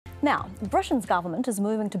Now, Britain's government is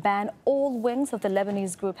moving to ban all wings of the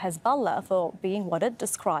Lebanese group Hezbollah for being what it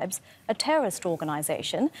describes a terrorist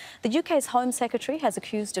organisation. The UK's Home Secretary has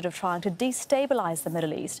accused it of trying to destabilise the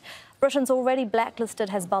Middle East. Britain's already blacklisted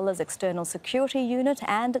Hezbollah's external security unit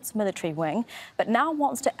and its military wing, but now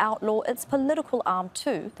wants to outlaw its political arm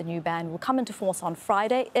too. The new ban will come into force on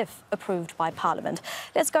Friday if approved by Parliament.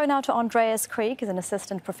 Let's go now to Andreas Krieg. He's an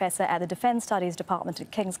assistant professor at the Defence Studies Department at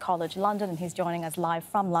King's College London, and he's joining us live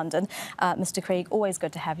from London. Mr. Krieg, always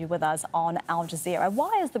good to have you with us on Al Jazeera.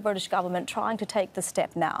 Why is the British government trying to take this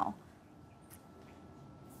step now?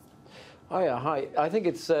 Hi. I think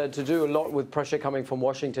it's to do a lot with pressure coming from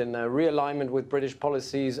Washington, realignment with British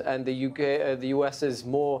policies, and the US's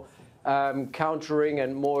more countering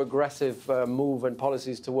and more aggressive move and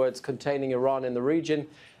policies towards containing Iran in the region.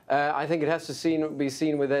 I think it has to be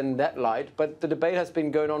seen within that light. But the debate has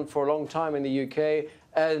been going on for a long time in the UK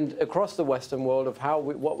and across the Western world of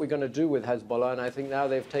what we're going to do with Hezbollah. And I think now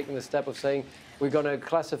they've taken the step of saying we're going to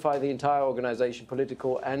classify the entire organization,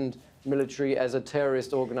 political and military, as a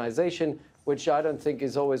terrorist organization, which I don't think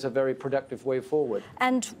is always a very productive way forward.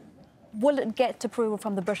 And will it get approval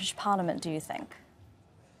from the British Parliament, do you think?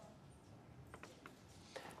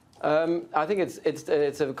 I think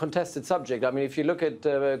it's a contested subject. I mean, if you look at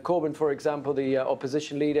Corbyn, for example, the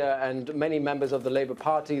opposition leader, and many members of the Labour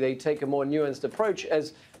Party, they take a more nuanced approach,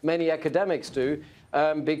 as many academics do,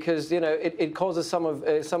 because it causes some of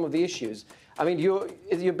the issues. I mean, you're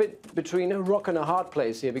a bit between a rock and a hard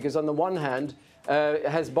place here, because on the one hand,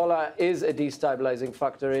 Hezbollah is a destabilizing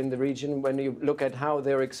factor in the region when you look at how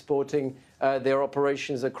they're exporting their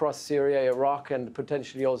operations across Syria, Iraq, and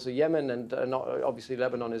potentially also Yemen, and obviously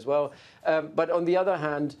Lebanon as well. But on the other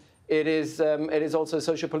hand, it is also a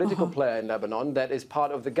socio-political player in Lebanon that is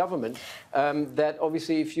part of the government. That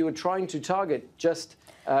obviously, if you were trying to target just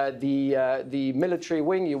the military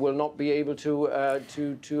wing, you will not be able to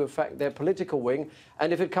affect their political wing.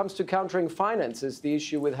 And if it comes to countering finances, the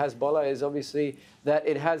issue with Hezbollah is obviously that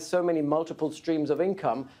it has so many multiple streams of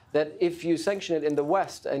income that if you sanction it in the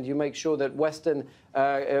West and you make sure that Western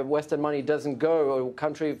money doesn't go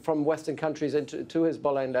from Western countries to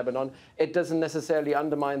Hezbollah in Lebanon, it doesn't necessarily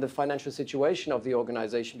undermine the financial situation of the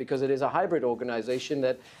organization, because it is a hybrid organization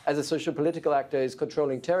that, as a social-political actor, is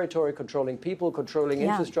controlling territory, controlling people, controlling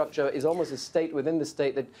infrastructure, is almost a state within the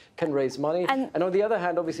state that can raise money. And on the other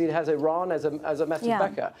hand, obviously, it has Iran as a massive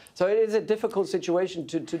backer. So it is a difficult situation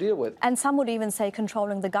to deal with. And some would even say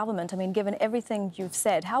controlling the government. I mean, given everything you've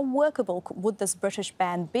said, how workable would this British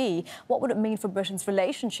ban be? What would it mean for Britain's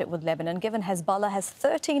relationship with Lebanon, given Hezbollah has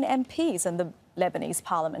 13 MPs in the Lebanese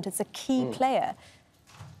parliament? It's a key player.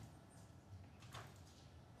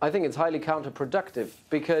 I think it's highly counterproductive,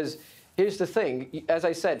 because here's the thing. As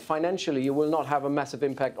I said, financially, you will not have a massive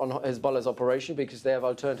impact on Hezbollah's operation because they have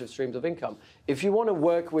alternative streams of income. If you want to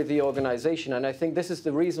work with the organization, and I think this is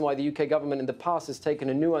the reason why the UK government in the past has taken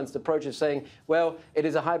a nuanced approach of saying, well, it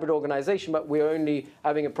is a hybrid organization, but we're only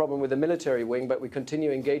having a problem with the military wing, but we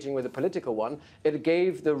continue engaging with the political one. It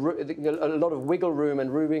gave a lot of wiggle room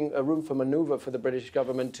and room for maneuver for the British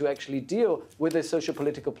government to actually deal with a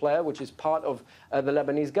socio-political player, which is part of the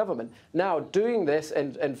Lebanese government. Now, doing this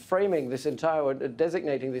and framing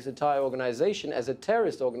designating this entire organization as a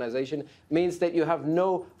terrorist organization means that you have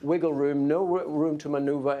no wiggle room, no room to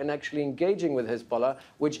maneuver in actually engaging with Hezbollah,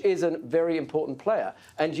 which is a very important player.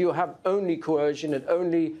 And you have only coercion and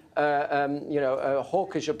only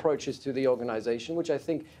hawkish approaches to the organization, which I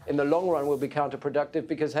think in the long run will be counterproductive,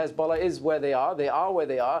 because Hezbollah is where they are. They are where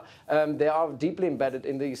they are. They are deeply embedded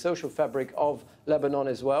in the social fabric of Lebanon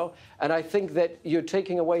as well. And I think that you're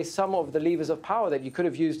taking away some of the levers of power that you could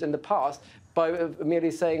have used in the past by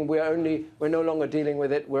merely saying we're no longer dealing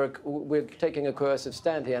with it, we're taking a coercive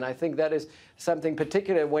stand here. And I think that is something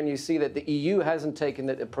particular when you see that the EU hasn't taken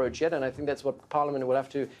that approach yet, and I think that's what Parliament will have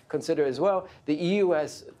to consider as well. The EU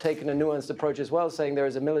has taken a nuanced approach as well, saying there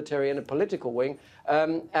is a military and a political wing,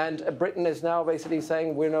 and Britain is now basically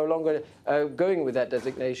saying we're no longer going with that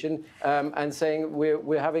designation, and saying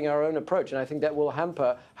we're having our own approach, and I think that will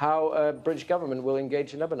hamper how British government will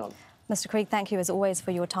engage in Lebanon. Mr. Krieg, thank you as always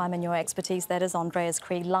for your time and your expertise. That is Andreas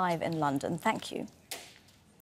Krieg live in London. Thank you.